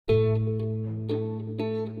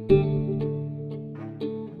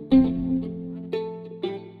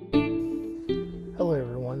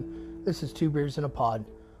This is Two Beers in a Pod.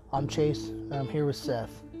 I'm Chase, and I'm here with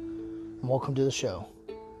Seth. And welcome to the show.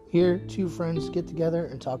 Here, two friends get together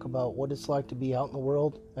and talk about what it's like to be out in the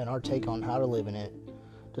world and our take on how to live in it.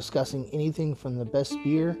 Discussing anything from the best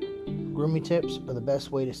beer, grooming tips, or the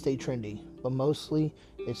best way to stay trendy. But mostly,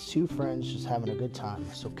 it's two friends just having a good time.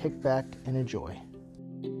 So kick back and enjoy.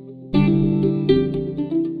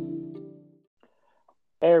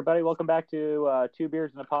 Hey everybody, welcome back to Two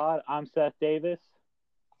Beers in a Pod. I'm Seth Davis,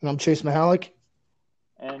 And I'm Chase Mahalik.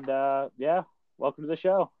 and welcome to the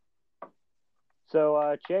show.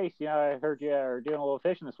 So Chase, I heard you are doing a little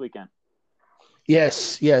fishing this weekend.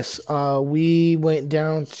 Yes. We went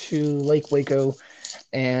down to Lake Waco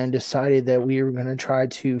and decided that we were going to try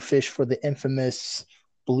to fish for the infamous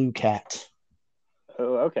blue cat.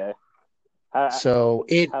 Oh, okay. How'd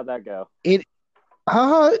that go?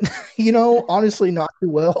 Honestly, not too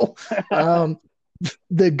well.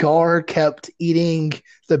 The gar kept eating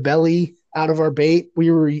the belly out of our bait.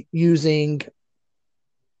 We were using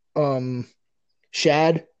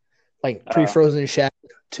shad, like pre-frozen shad,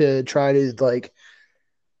 to try to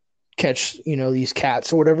catch these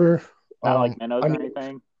cats or whatever. Not like minnows or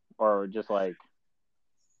anything, or just like.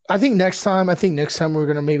 I think next time we're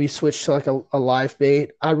gonna maybe switch to like a live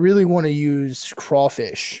bait. I really want to use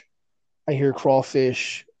crawfish. I hear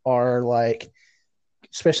crawfish are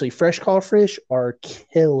especially fresh crawfish are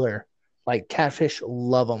killer. Like catfish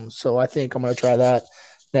love them. So I think I'm going to try that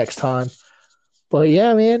next time. But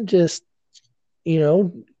yeah, man, just,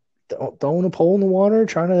 throwing a pole in the water,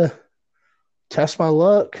 trying to test my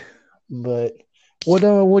luck. But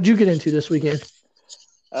what'd you get into this weekend?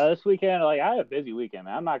 This weekend, I had a busy weekend,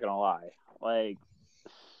 man. I'm not going to lie.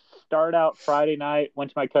 Started out Friday night,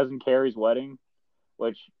 went to my cousin Carrie's wedding,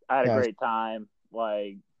 which I had a great time.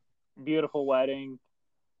 Beautiful wedding.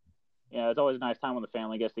 It's always a nice time when the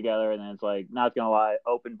family gets together, and then it's not gonna lie,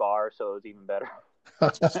 open bar, so it was even better.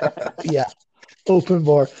 Yeah, open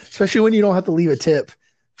bar, especially when you don't have to leave a tip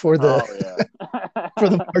for the for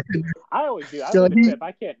the bartender. I always do. I leave a tip.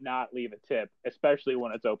 I can't not leave a tip, especially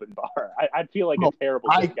when it's open bar. I feel like a terrible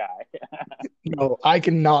good guy. No, I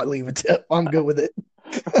cannot leave a tip. I'm good with it.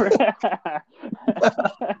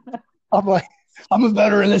 I'm a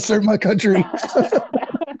veteran that served my country.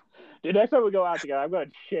 Dude, next time we go out together, I'm going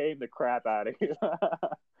to shame the crap out of you.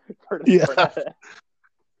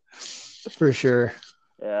 For sure.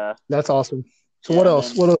 Yeah. That's awesome. So what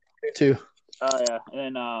else? What else too? Oh yeah,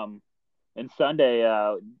 and Sunday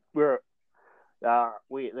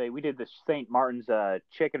we did the St. Martin's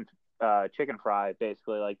chicken fry,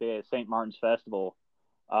 basically. They had St. Martin's Festival.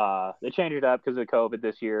 They changed it up because of COVID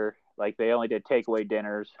this year. They only did takeaway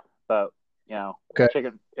dinners, but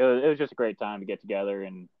chicken. It was just a great time to get together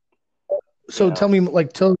and. So tell me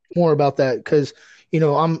more about that, because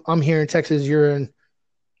I'm here in Texas. You're in,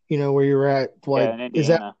 where you're at. In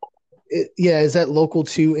Indiana. Is that local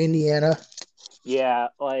to Indiana? Yeah,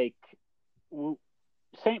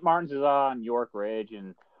 St. Martin's is on York Ridge,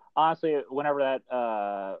 and honestly, whenever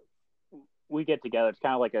that we get together, it's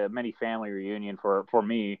kind of like a mini family reunion for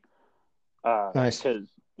me. Nice, because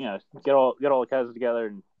get all the cousins together,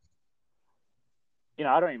 and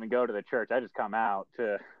I don't even go to the church. I just come out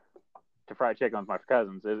to fried chicken with my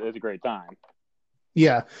cousins. It's a great time.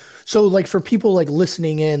 Yeah. So for people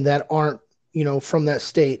listening in that aren't, from that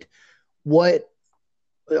state, what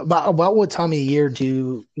about what time of year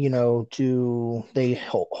do they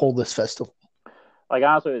hold this festival?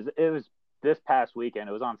 Honestly, it was this past weekend.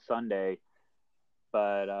 It was on Sunday,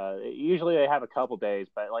 but usually they have a couple days,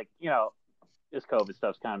 but this COVID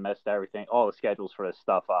stuff's kind of messed everything, all the schedules for this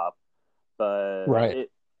stuff up. But right.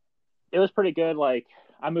 It was pretty good.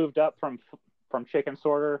 I moved up from chicken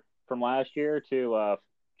sorter from last year to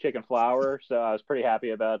chicken flour, so I was pretty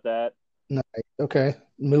happy about that. Nice. Okay,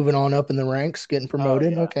 moving on up in the ranks, getting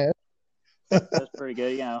promoted. Oh, yeah. Okay, that's pretty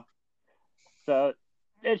good. So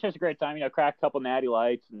it's just a great time. Crack a couple natty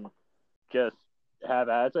lights and just have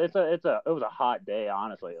that. It was a hot day,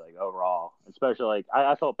 honestly. Overall, especially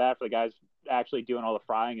I felt bad for the guys actually doing all the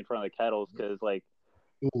frying in front of the kettles because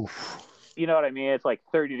Oof. You know what I mean? It's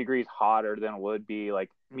 30 degrees hotter than it would be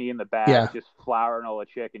me in the back, just flouring all the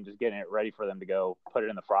chicken, just getting it ready for them to go put it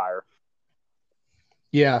in the fryer.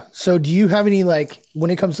 Yeah. So do you have any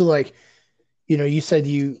when it comes to you said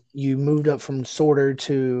you moved up from sorter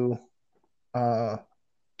to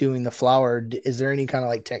doing the flour, is there any kind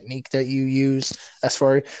of technique that you use as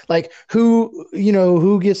far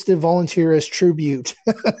who gets to volunteer as tribute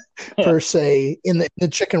per se in the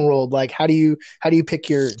chicken world? How do you pick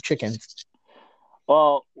your chicken?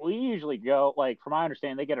 Well, we usually go from my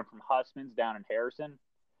understanding, they get them from Hussman's down in Harrison,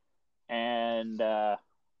 and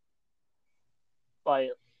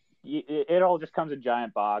it all just comes in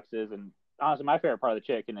giant boxes. And honestly, my favorite part of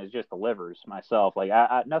the chicken is just the livers myself. Like,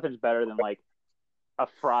 nothing's better than like a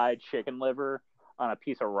fried chicken liver on a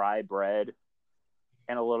piece of rye bread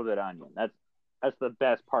and a little bit of onion. That's the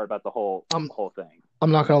best part about the whole thing.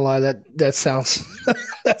 I'm not gonna lie, that sounds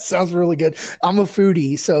that sounds really good. I'm a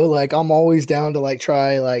foodie, so like I'm always down to like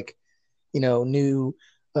try like, new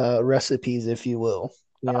recipes, if you will.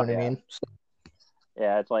 You know what I mean? So,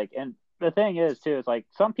 yeah, it's like, and the thing is too, it's like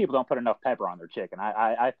some people don't put enough pepper on their chicken.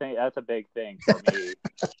 I think that's a big thing for me.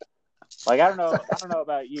 Like I don't know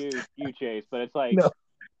about you Chase, but it's like no.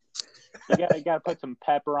 you gotta put some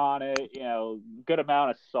pepper on it, good amount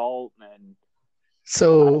of salt, and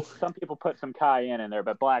so some people put some cayenne in there,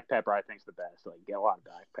 but black pepper I think is the best. Like get a lot of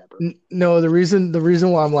black pepper. No, the reason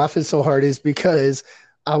why I'm laughing so hard is because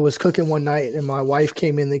I was cooking one night and my wife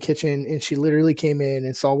came in the kitchen and she literally came in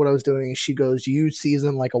and saw what I was doing and she goes, "You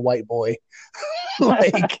season like a white boy."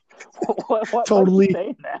 Like what totally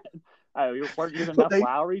saying that? You weren't using enough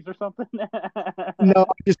Lowry's or something? No,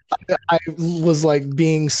 I was like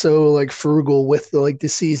being so like frugal with the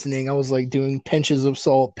seasoning. I was like doing pinches of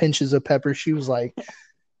salt, pinches of pepper. She was like,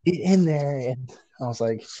 "Get in there," and I was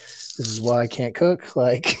like, "This is why I can't cook."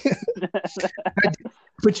 Like,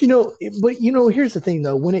 but here's the thing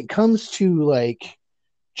though. When it comes to like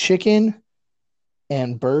chicken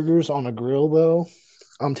and burgers on a grill, though,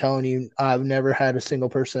 I'm telling you, I've never had a single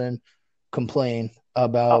person complain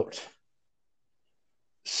about.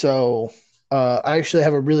 So I actually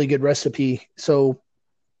have a really good recipe. So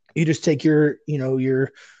you just take your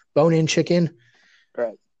bone-in chicken,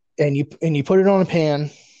 right, and you put it on a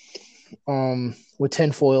pan, with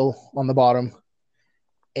tinfoil on the bottom,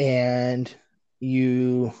 and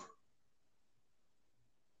you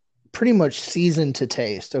pretty much season to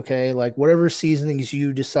taste. Okay, like whatever seasonings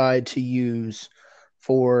you decide to use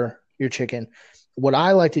for your chicken. What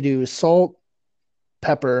I like to do is salt,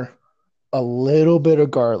 pepper, a little bit of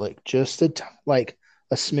garlic, just like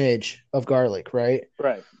a smidge of garlic, right?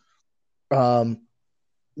 Right.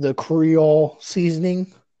 The Creole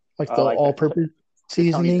seasoning, like the all-purpose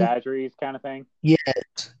seasoning, Tony Badgery's kind of thing.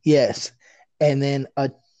 Yes, and then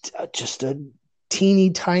just a teeny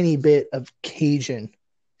tiny bit of Cajun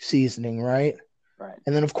seasoning, right? Right.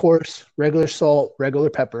 And then of course regular salt, regular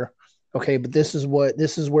pepper. Okay, but this is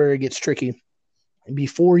where it gets tricky.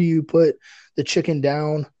 Before you put the chicken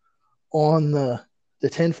down on the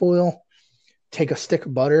tinfoil, take a stick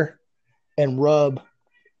of butter and rub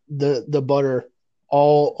the butter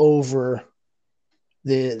all over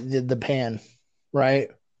the pan, right?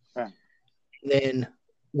 Right. Then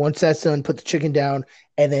once that's done, put the chicken down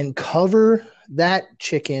and then cover that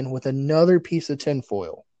chicken with another piece of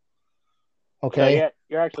tinfoil. Okay. So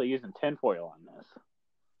you're actually using tinfoil on this.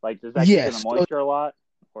 Like, does that keep in the moisture a lot,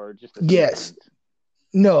 or just the yes?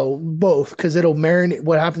 No, both, because it'll marinate.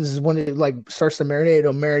 What happens is when it like starts to marinate,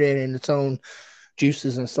 it'll marinate in its own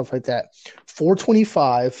juices and stuff like that.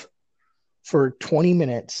 425 for 20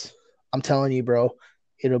 minutes. I'm telling you, bro,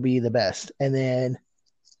 it'll be the best. And then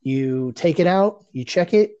you take it out, you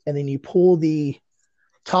check it, and then you pull the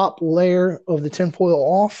top layer of the tinfoil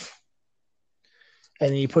off, and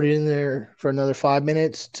then you put it in there for another 5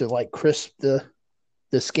 minutes to like crisp the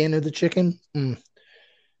skin of the chicken.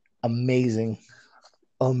 Amazing.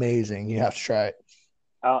 You have to try it.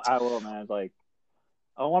 I will, man. Like,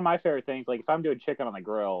 one of my favorite things, like if I'm doing chicken on the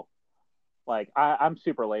grill, like I'm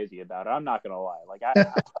super lazy about it. I'm not gonna lie. Like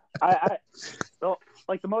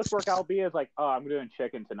like the most work I'll be is like, oh, I'm doing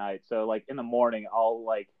chicken tonight. So like in the morning, I'll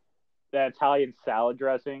like the Italian salad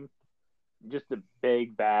dressing, just a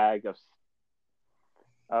big bag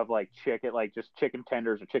of like chicken, like just chicken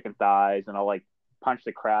tenders or chicken thighs, and I'll like punch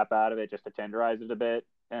the crap out of it just to tenderize it a bit,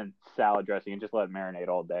 and salad dressing, and just let it marinate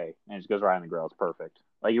all day, and it just goes right on the grill. It's perfect.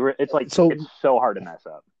 Like it's like so, it's so hard to mess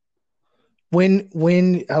up. When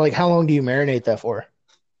like how long do you marinate that for?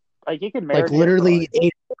 Like you can marinate like literally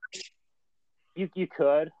 8 hours. You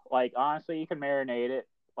could, like, honestly, you can marinate it.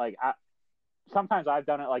 Like sometimes I've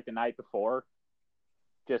done it like the night before,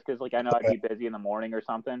 just because like I know I'd be busy in the morning or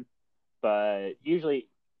something. But usually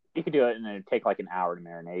you could do it and it'd take like an hour to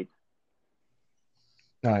marinate.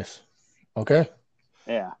 Nice. Okay.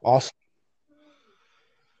 Yeah. Awesome.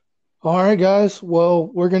 All right, guys. Well,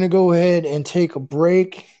 we're going to go ahead and take a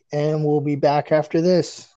break, and we'll be back after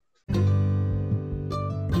this.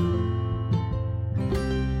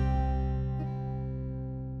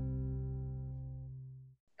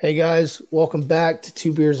 Hey, guys. Welcome back to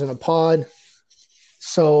Two Beers in a Pod.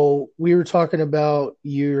 So we were talking about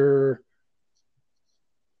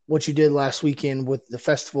what you did last weekend with the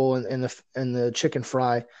festival and the chicken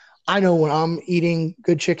fry. I know when I'm eating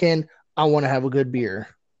good chicken, I want to have a good beer.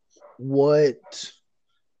 what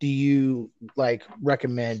do you like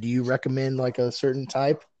recommend? Do you recommend like a certain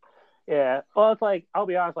type? Yeah. Well, it's like, I'll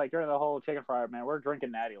be honest, like during the whole chicken fryer, man, we're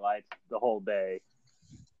drinking Natty Lights the whole day,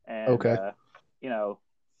 and Okay. you know,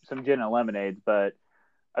 some gin and lemonades. But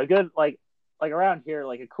a good like around here,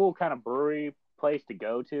 like a cool kind of brewery place to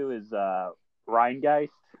go to is Rheingeist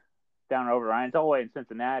down over Rhine. It's all the way in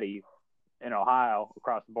Cincinnati, in Ohio,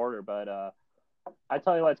 across the border. But I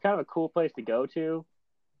tell you what, it's kind of a cool place to go to,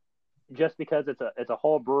 just because it's a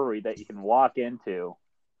whole brewery that you can walk into,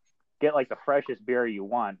 get like the freshest beer you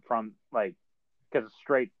want from like, because it's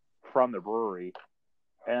straight from the brewery,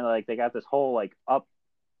 and like they got this whole like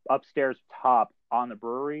upstairs top on the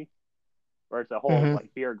brewery, where it's a whole Mm-hmm.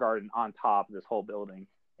 like beer garden on top of this whole building,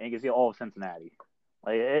 and you can see all of Cincinnati.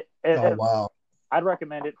 Like Oh wow. I'd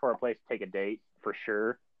recommend it for a place to take a date for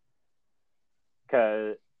sure,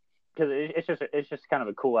 because it's just kind of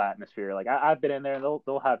a cool atmosphere. Like I've been in there, and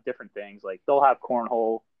they'll have different things. Like they'll have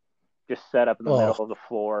cornhole just set up in the middle Oh, of the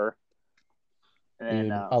floor, and then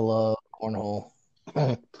dude, I love cornhole.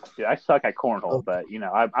 dude, I suck at cornhole, Oh, but you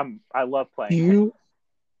know I love do playing it. you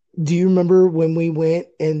do you remember when we went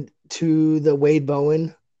into the Wade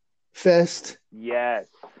Bowen Fest Yes,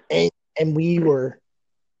 and we were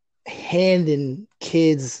handing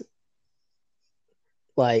kids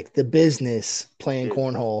like the business playing dude,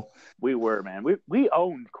 cornhole. we were, man. We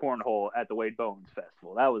owned cornhole at the Wade Bones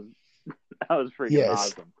Festival. That was that was freaking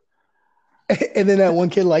Yes. awesome. And then that one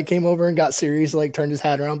kid like came over and got serious, like turned his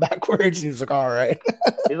hat around backwards. He was like, "All right."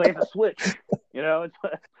 He's like, it's a switch, you know. It's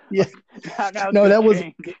Yeah. like now it's No, gonna that was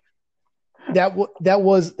change.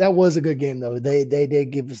 that was a good game though. They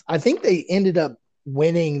did give us. I think they ended up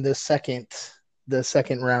winning the second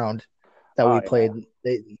round that Oh we yeah, played.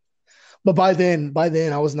 But by then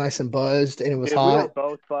I was nice and buzzed and it was dude, we were hot.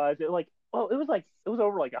 both buzzed. It was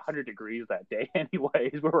over like 100 degrees that day.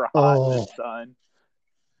 Anyways, we were hot in the Oh, sun.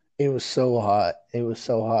 it was so hot. It was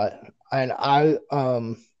so hot. And I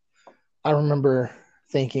remember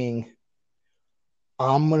thinking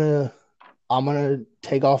I'm gonna I'm gonna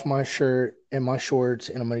take off my shirt and my shorts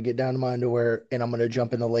and I'm gonna get down to my underwear and I'm gonna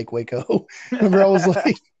jump into Lake Waco. Remember, I was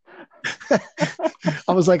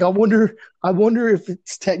like, I wonder if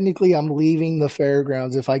it's technically I'm leaving the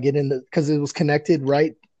fairgrounds if I get into because it was connected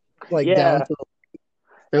right like down Yeah, to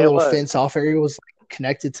their it little was. fence off area was like,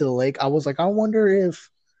 connected to the lake. I was like, I wonder if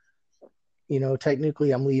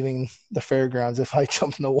technically I'm leaving the fairgrounds if I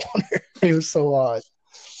jump in the water. It was so hot.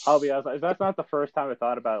 I'll be honest. That's not the first time I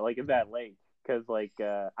thought about it, like in that lake. Because like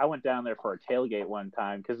I went down there for a tailgate one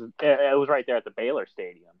time because it was right there at the Baylor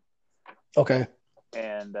Stadium, Okay.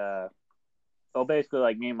 and well, basically,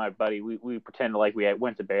 like me and my buddy, we pretended like we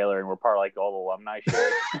went to Baylor and we're part of like all the alumni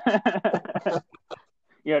shit,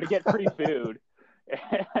 to get free food.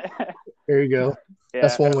 There you go. Yeah,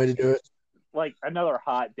 That's one way to do it. like another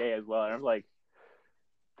hot day as well. And I'm like,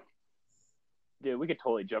 dude, we could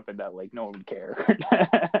totally jump in that lake. No one would care.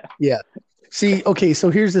 Yeah. See, okay, so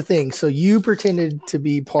here's the thing. So you pretended to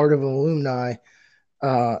be part of an alumni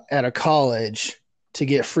at a college to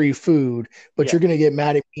get free food, but Yeah. you're gonna get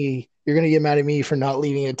mad at me. You're gonna get mad at me for not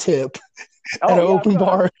leaving a tip at Oh an yeah, open no,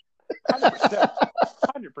 bar. 100%,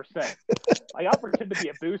 100%. Like I'll pretend to be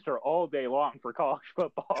a booster all day long for college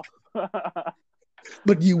football.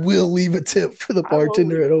 But you will leave a tip for the I will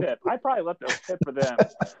bartender leave a at open. tip. I probably left a tip for them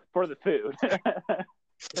for the food.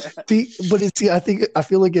 See, I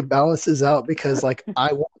feel like it balances out because like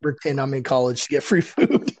I won't pretend I'm in college to get free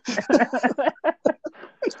food.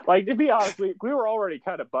 Like to be honest, we were already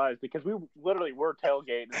kind of buzzed because we literally were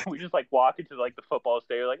tailgating. We just like walk into like the football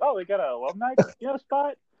stadium, like, oh, they got an alumni,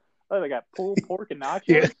 spot. Oh, they got pulled pork and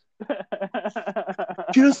Yeah, nachos.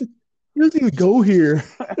 she doesn't even go here.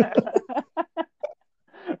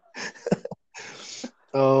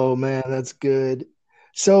 Oh man, that's good.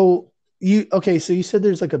 So so you said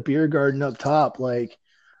there's like a beer garden up top, like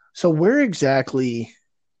so where exactly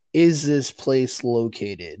is this place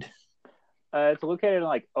located? It's located in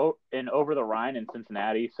like in Over the Rhine in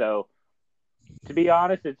Cincinnati. So to be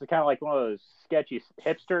honest, it's kind of like one of those sketchy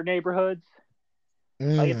hipster neighborhoods.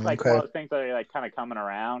 Like it's like one Okay. of those things that are like kind of coming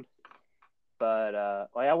around. But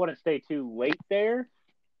like I wouldn't stay too late there.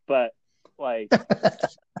 But like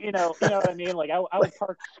you know what I mean. Like I would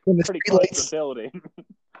park When the pretty street close to the lights building.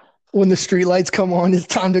 when the street lights come on, it's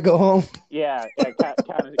time to go home. Yeah,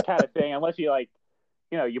 kind of thing. Unless you like,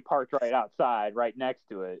 you parked right outside, right next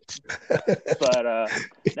to it. But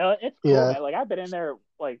no, it's cool, Yeah. man. Like I've been in there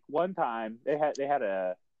like one time. They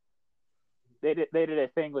did a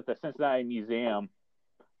thing with the Cincinnati Museum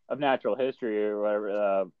of Natural History or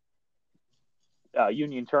whatever,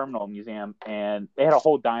 Union Terminal Museum, and they had a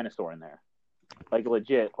whole dinosaur in there, like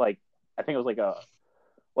legit, like I think it was like a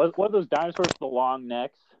what are those dinosaurs with the long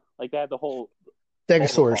necks? Like they had the whole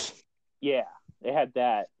Stegosaurus. yeah, they had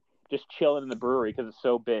that just chilling in the brewery because it's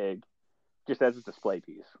so big, just as a display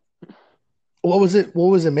piece. What was it? What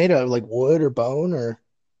was it made of? Like wood or bone or?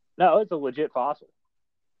 No, it's a legit fossil.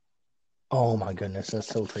 Oh my goodness, that's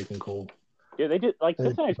so freaking cool. Yeah, they did like That's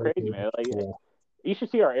Cincinnati's crazy, freaking man. Like cool. you should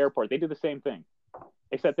see our airport. They do the same thing,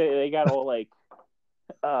 except they got all like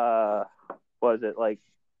uh, what is it like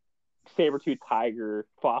saber-tooth tiger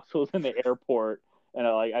fossils in the airport, and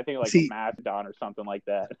like I think like See, a mastodon or something like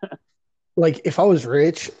that. like if I was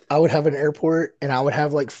rich, I would have an airport and I would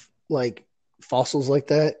have like fossils like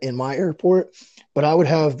that in my airport, but I would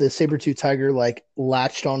have the saber-tooth tiger like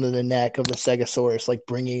latched onto the neck of the Stegosaurus, like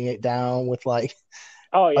bringing it down with like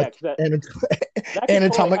Oh yeah, a, because an that could totally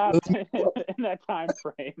anatomic happen movement, in that time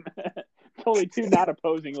frame. Totally two not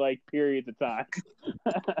opposing like periods of time.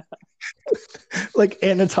 like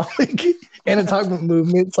anatomic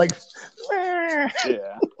movements, like Yeah.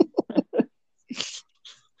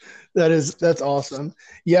 that's awesome.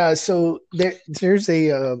 Yeah, so there's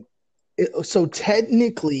so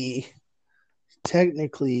technically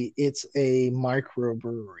it's a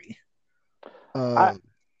microbrewery. I Um,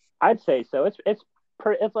 I'd say so.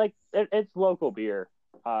 It's like it's local beer,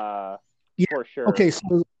 yeah. for sure. Okay,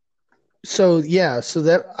 so yeah, so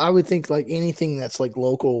that I would think like anything that's like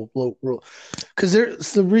local, because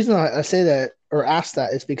there's the reason I say that or ask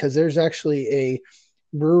that is because there's actually a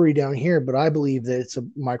brewery down here, but I believe that it's a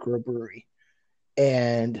microbrewery,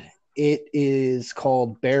 and it is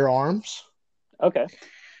called Bear Arms, Okay.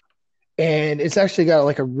 and it's actually got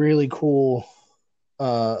like a really cool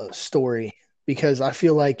story because I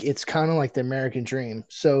feel like it's kind of like the American dream.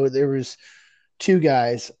 So there was two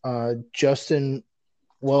guys, Justin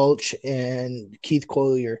Welch and Keith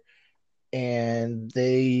Collier, and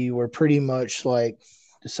they were pretty much like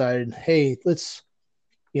decided, hey, let's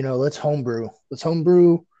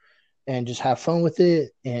homebrew and just have fun with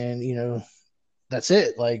it, and that's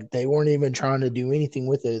it. Like they weren't even trying to do anything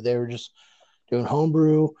with it; they were just doing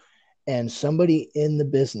homebrew. And somebody in the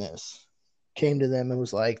business came to them and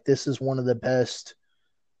was like, "This is one of the best,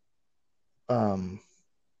 um,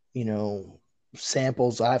 you know,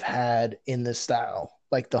 samples I've had in this style,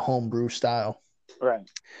 like the homebrew style." Right.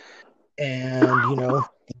 And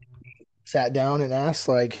sat down and asked,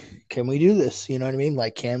 like, "Can we do this?" You know what I mean?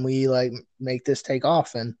 Like, can we like make this take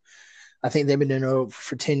off? And I think they've been doing it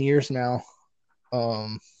for 10 years now.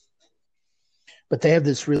 Um, but they have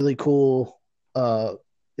this really cool.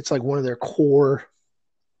 It's like one of their core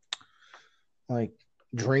like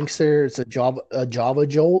drinks. There, it's a Java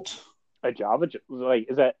Jolt. A Java like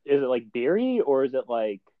is it like beery or is it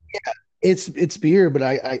like It's beer, but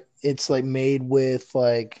I it's like made with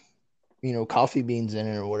like coffee beans in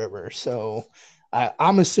it or whatever. So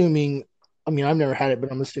I'm assuming. I mean, I've never had it,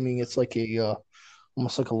 but I'm assuming it's like a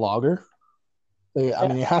almost like a lager. I yeah.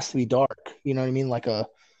 mean, it has to be dark. You know what I mean? Like a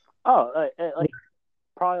Oh, like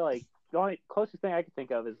probably like the only closest thing I could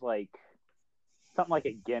think of is like something like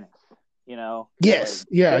a Guinness, you know? 'Cause, like yes,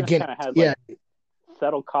 yeah. Guinness Again, kind of has yeah, like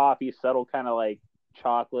subtle coffee, subtle kind of like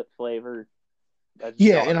chocolate flavor. That's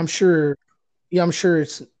yeah, dark. and I'm sure. Yeah, I'm sure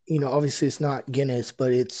it's obviously it's not Guinness,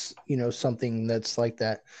 but it's something that's like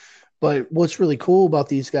that. But what's really cool about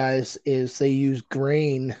these guys is they use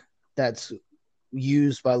grain that's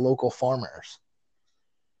used by local farmers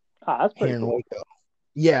Ah, that's pretty here in cool. Waco.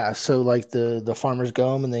 Yeah, so like the farmers go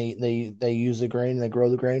home and they use the grain and they grow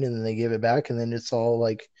the grain and then they give it back and then it's all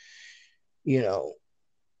like you know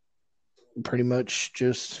pretty much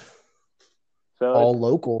just So all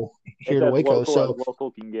local here it's to as Waco. local as So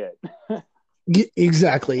local can get.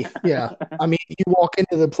 exactly, yeah. I mean, you walk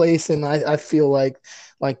into the place and I feel like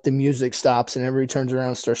the music stops and everybody turns around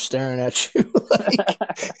and starts staring at you. Like,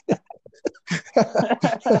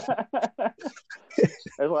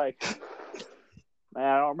 It's like, man,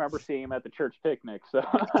 I don't remember seeing him at the church picnic. So,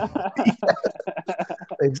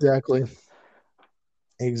 exactly,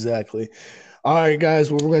 exactly. All right,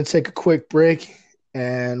 guys. Well, we're going to take a quick break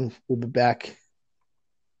and we'll be back.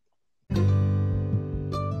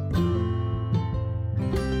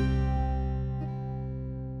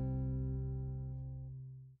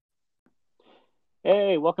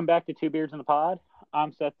 hey, welcome back to Two Beards in the Pod.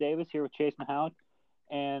 I'm Seth Davis here with Chase Mahound,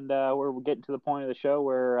 and we're getting to the point of the show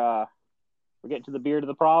where we're getting to the beard of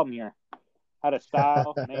the problem here. How to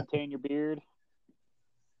style, maintain your beard.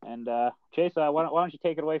 And Chase, why don't you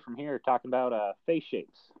take it away from here, talking about face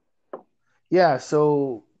shapes? Yeah.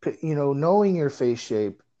 So, knowing your face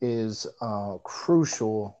shape is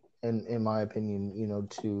crucial, in my opinion,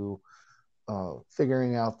 to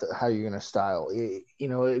figuring out how you're going to style.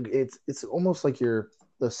 It's almost like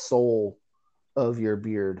the soul of your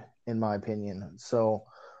beard, in my opinion. So,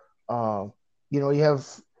 you have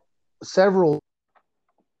several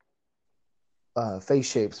face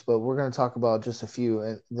shapes, but we're going to talk about just a few.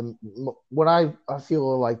 And what I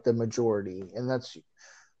feel like the majority, and that's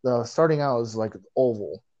the starting out is like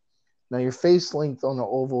oval. Now, your face length on the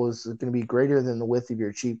oval is going to be greater than the width of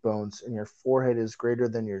your cheekbones, and your forehead is greater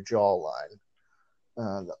than your jawline.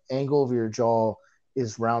 The angle of your jaw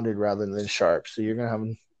is rounded rather than sharp, so you're going to have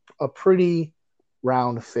a pretty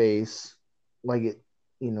round face, like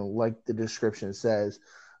like the description says.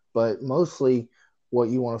 But mostly, what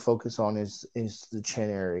you want to focus on is the chin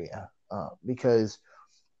area, because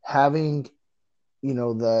having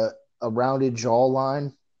the a rounded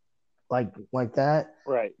jawline like that,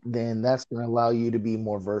 right? Then that's going to allow you to be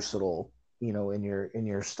more versatile, in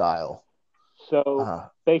your style. So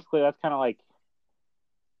basically, that's kind of like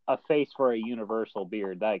a face for a universal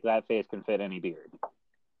beard. Like that face can fit any beard.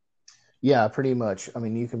 Yeah, pretty much. I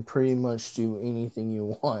mean, you can pretty much do anything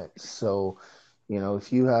you want. So,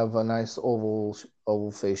 if you have a nice oval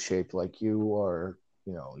face shape like you are,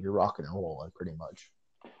 you're rocking and rolling pretty much.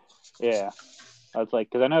 Yeah. That's like,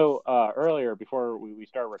 because I know earlier before we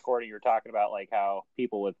started recording, you were talking about like how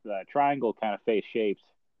people with triangle kind of face shapes,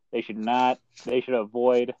 they should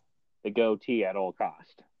avoid the goatee at all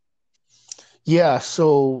cost. Yeah,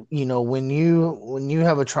 so when you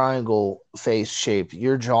have a triangle face shape,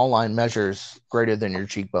 your jawline measures greater than your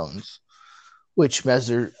cheekbones, which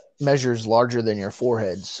measures larger than your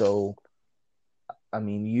forehead. So, I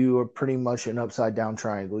mean, you are pretty much an upside down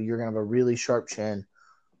triangle. You're gonna have a really sharp chin.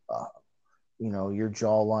 Uh, your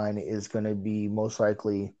jawline is gonna be most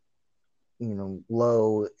likely,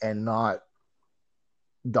 low and not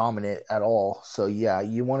dominant at all. So yeah,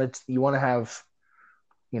 you want to have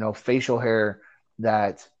facial hair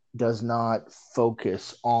that does not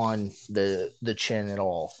focus on the chin at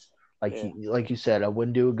all. Like you said, I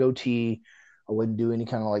wouldn't do a goatee. I wouldn't do any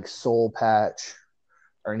kind of like soul patch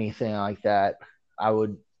or anything like that. I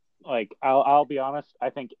would like I'll be honest.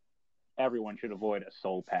 I think everyone should avoid a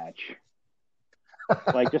soul patch.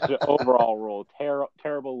 Like just an overall rule.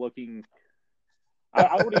 Terrible looking.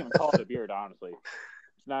 I wouldn't even call it a beard, honestly.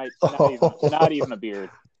 Not even a beard.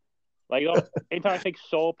 Like anytime I think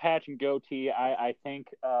soul patch and goatee, I think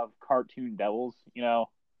of cartoon devils. Yeah.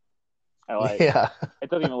 It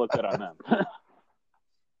doesn't even look good on them.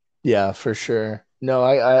 Yeah, for sure. No,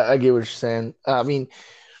 I get what you're saying. I mean,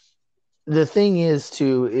 the thing is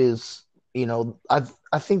too is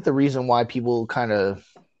I think the reason why people kind of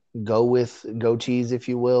go with goatees, if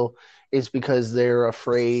you will, is because they're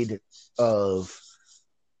afraid of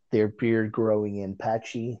their beard growing in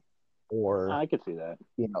patchy or I could see that.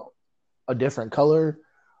 A different color.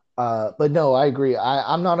 But no, I agree.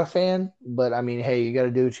 I'm not a fan, but I mean, hey, you got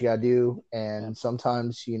to do what you got to do, and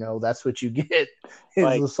sometimes that's what you get is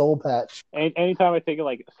like the soul patch. Anytime I think of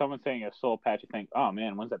like someone saying a soul patch, I think, oh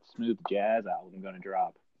man, when's that smooth jazz album going to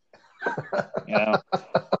drop?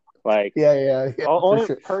 Like yeah, only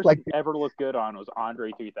sure. person Like ever looked good on was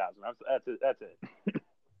Andre 3000. That's it.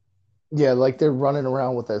 Yeah, like they're running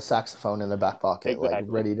around with a saxophone in their back pocket, Exactly. like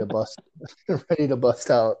ready to bust, ready to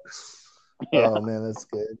bust out. Yeah. Oh man, that's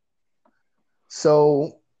good.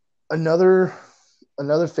 So another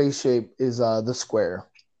face shape is the square.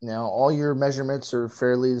 Now all your measurements are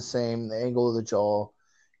fairly the same. The angle of the jaw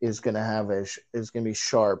is gonna be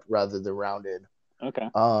sharp rather than rounded. Okay.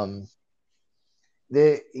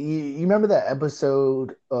 You remember that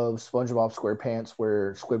episode of SpongeBob SquarePants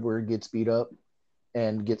where Squidward gets beat up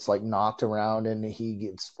and gets like knocked around and he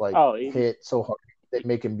gets like hit so hard they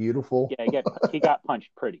make him beautiful? Yeah, he got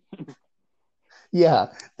punched pretty.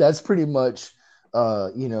 Yeah, that's pretty much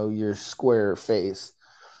your square face.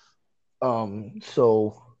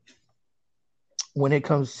 So when it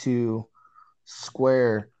comes to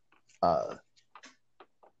square,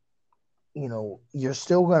 you're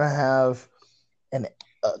still gonna have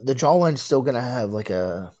the jawline's still gonna have like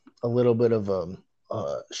a little bit of a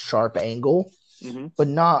sharp angle, but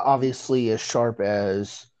not obviously as sharp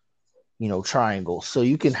as triangle. So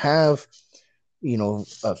you can have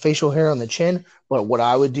facial hair on the chin, but what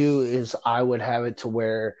I would do is I would have it to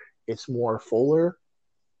where it's more fuller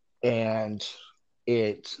and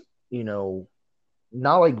it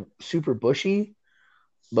not like super bushy,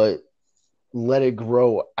 but let it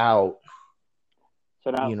grow out.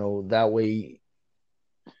 So now, that way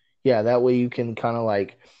you can kind of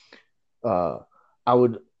like I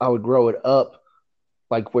would grow it up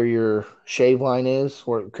like where your shave line is,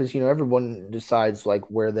 or because everyone decides like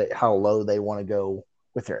how low they want to go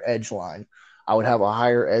with their edge line. I would have a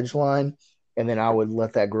higher edge line, and then I would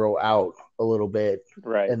let that grow out a little bit,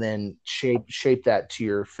 right? and then shape that to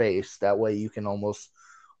your face. That way you can almost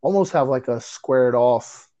have like a squared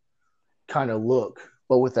off kind of look,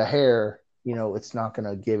 but with the hair, it's not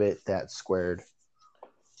gonna give it that squared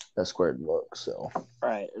look. So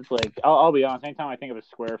right, it's like I'll be honest. Anytime I think of a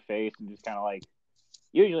square face, and just kind of like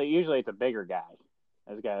usually it's a bigger guy.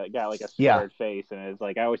 Has got like a squared face, and it's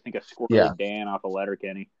like I always think of Squirrely Dan off of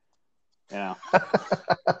Letterkenny.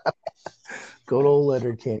 Good old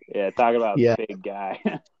Letterkenny. Yeah, talk about a big guy.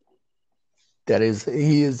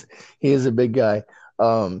 He is a big guy.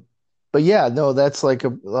 But yeah, no, that's like a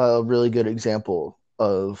really good example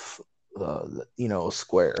of a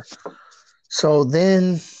square. So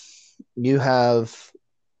then you have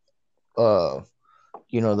the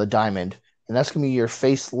diamond, and that's gonna be your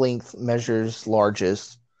face length measures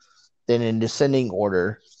largest. Then in descending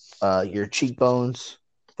order, your cheekbones,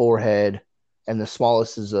 forehead, and the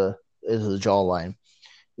smallest is the jawline.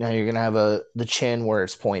 Now you're gonna have the chin where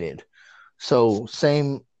it's pointed. So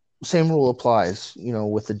same rule applies,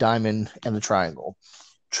 with the diamond and the triangle.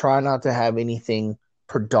 Try not to have anything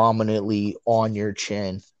predominantly on your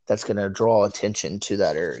chin that's gonna draw attention to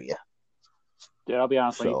that area. Dude, I'll be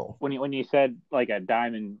honest. When you said like a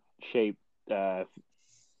diamond shaped,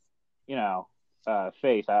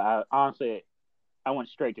 face, I honestly I went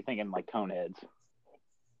straight to thinking like Coneheads.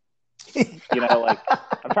 Like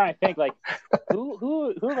I'm trying to think like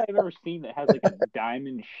who have I ever seen that has like a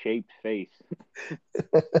diamond shaped face?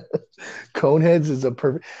 Coneheads is a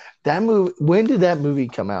perfect that movie. When did that movie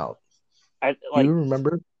come out? Do you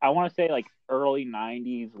remember? I want to say like early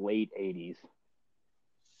 90s, late 80s.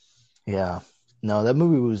 Yeah. No, that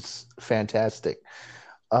movie was fantastic.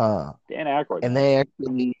 Dan Aykroyd. And they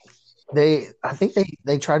actually, I think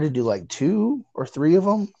they tried to do like 2 or 3 of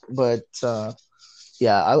them, but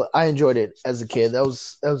yeah, I enjoyed it as a kid. That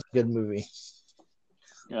was a good movie.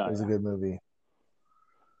 Yeah, it was a good movie.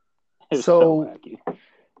 So wacky.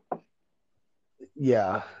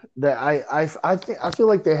 Yeah, that I feel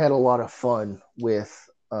like they had a lot of fun with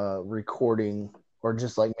recording or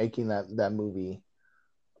just like making that movie.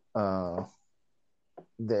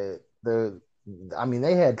 They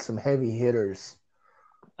had some heavy hitters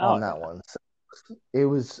on that one. So it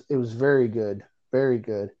was very good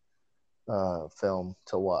film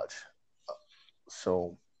to watch.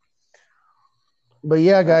 So, but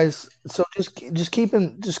yeah, guys. So just keep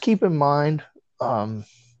in mind,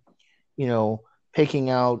 picking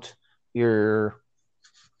out your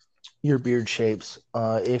beard shapes.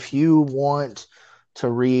 If you want to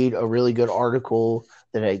read a really good article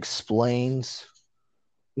that explains,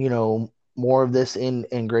 more of this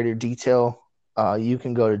in greater detail, you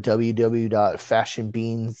can go to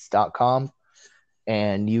www.fashionbeans.com,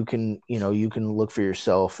 and you can look for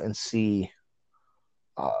yourself and see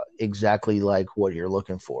exactly like what you're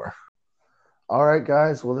looking for. All right,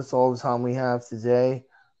 guys. Well, that's all the time we have today.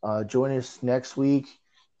 Join us next week.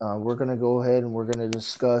 We're going to go ahead and we're going to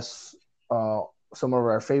discuss some of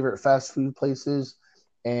our favorite fast food places,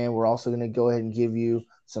 and we're also going to go ahead and give you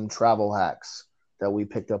some travel hacks that we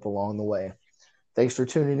picked up along the way. Thanks for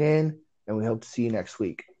tuning in, and we hope to see you next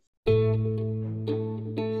week.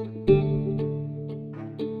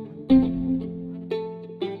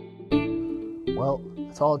 Well,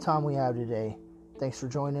 that's all the time we have today. Thanks for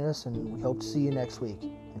joining us, and we hope to see you next week.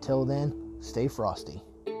 Until then, stay frosty.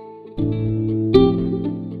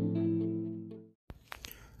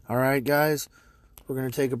 All right, guys, we're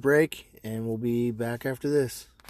going to take a break, and we'll be back after this.